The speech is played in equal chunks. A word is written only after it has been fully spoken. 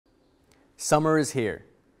Summer is here.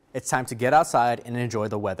 It's time to get outside and enjoy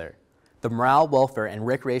the weather. The Morale, Welfare, and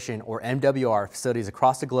Recreation, or MWR, facilities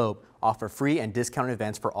across the globe offer free and discounted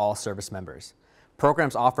events for all service members.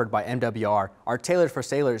 Programs offered by MWR are tailored for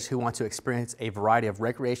sailors who want to experience a variety of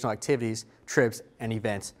recreational activities, trips, and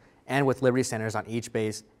events, and with Liberty Centers on each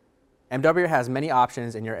base. MWR has many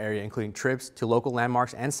options in your area, including trips to local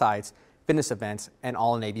landmarks and sites, fitness events, and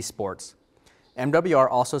all Navy sports. MWR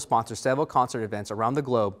also sponsors several concert events around the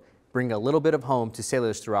globe, bringing a little bit of home to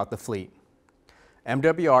sailors throughout the fleet.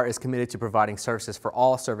 MWR is committed to providing services for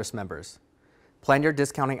all service members. Plan your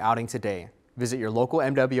discounting outing today. Visit your local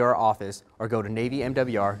MWR office or go to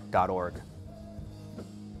NavyMWR.org.